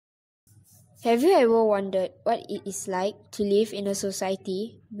Have you ever wondered what it is like to live in a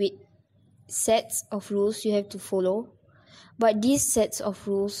society with sets of rules you have to follow? But these sets of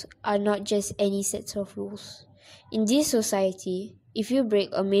rules are not just any sets of rules. In this society, if you break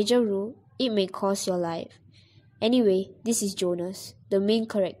a major rule, it may cost your life. Anyway, this is Jonas, the main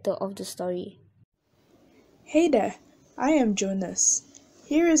character of the story. Hey there, I am Jonas.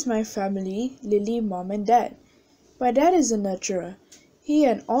 Here is my family, Lily, Mom and Dad. My dad is a nurturer. He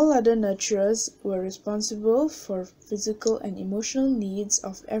and all other nurturers were responsible for physical and emotional needs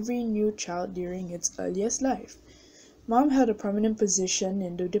of every new child during its earliest life. Mom held a prominent position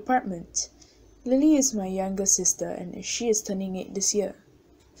in the department. Lily is my younger sister and she is turning 8 this year.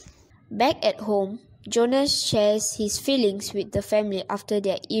 Back at home, Jonas shares his feelings with the family after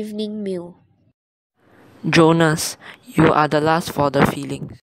their evening meal. Jonas, you are the last for the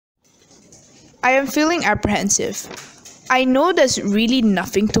feelings. I am feeling apprehensive. I know there's really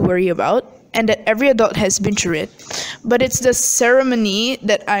nothing to worry about and that every adult has been through it, but it's the ceremony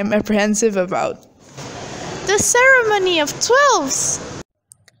that I'm apprehensive about. The ceremony of 12s!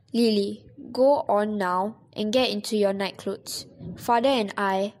 Lily, go on now and get into your night clothes. Father and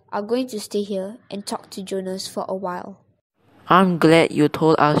I are going to stay here and talk to Jonas for a while. I'm glad you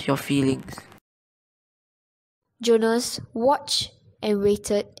told us your feelings. Jonas watched and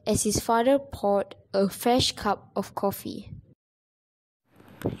waited as his father poured a fresh cup of coffee.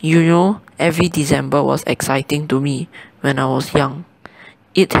 You know, every December was exciting to me when I was young.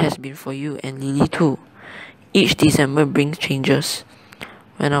 It has been for you and Lily too. Each December brings changes.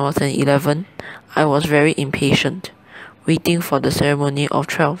 When I was an 11, I was very impatient, waiting for the ceremony of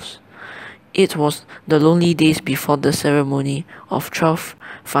 12s. It was the lonely days before the ceremony of 12.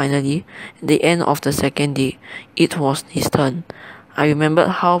 Finally, the end of the second day, it was his turn. I remembered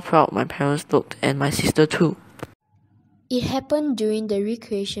how proud my parents looked and my sister too. It happened during the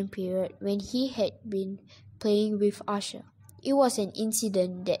recreation period when he had been playing with Asha. It was an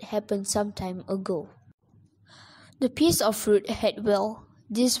incident that happened some time ago. The piece of fruit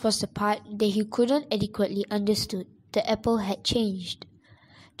this was the part that he couldn't adequately understood. The apple had changed.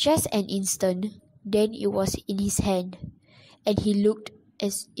 Just an instant, then it was in his hand, and he looked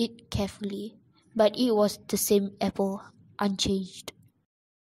at it carefully, but it was the same apple, unchanged.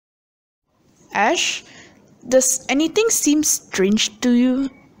 Ash, does anything seem strange to you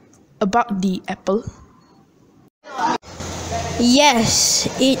about the apple? Yes,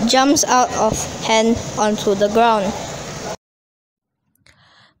 it jumps out of hand onto the ground.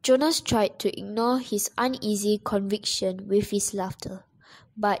 Jonas tried to ignore his uneasy conviction with his laughter,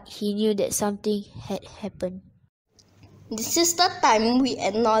 but he knew that something had happened. This is the time we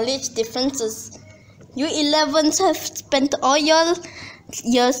acknowledge differences. You 11s have spent all your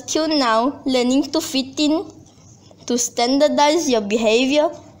years till now learning to fit in, to standardize your behavior,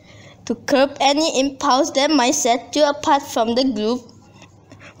 to curb any impulse that might set you apart from the group.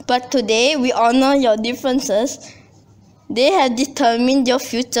 But today we honor your differences. They have determined your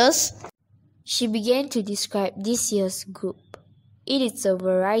futures. She began to describe this year's group. It is a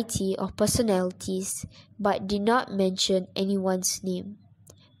variety of personalities, but did not mention anyone's name,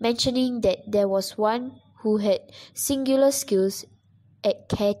 mentioning that there was one who had singular skills at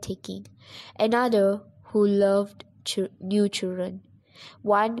caretaking, another who loved new children,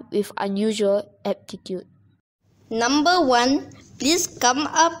 one with unusual aptitude. Number 1, please come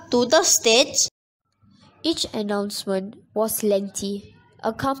up to the stage. Each announcement was lengthy,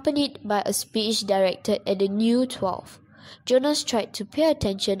 accompanied by a speech directed at the new 12. Jonas tried to pay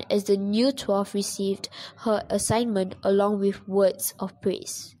attention as the new 12 received her assignment along with words of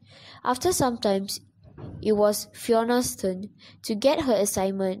praise. After some time, it was Fiona's turn to get her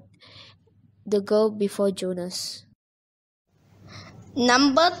assignment, the girl before Jonas.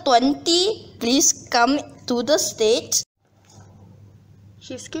 Number 20, please come to the stage.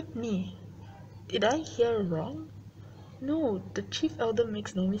 She skipped me. Did I hear wrong? No, the chief elder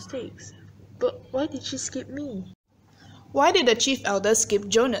makes no mistakes. But why did she skip me? Why did the chief elder skip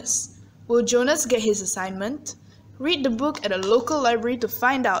Jonas? Will Jonas get his assignment? Read the book at a local library to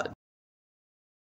find out.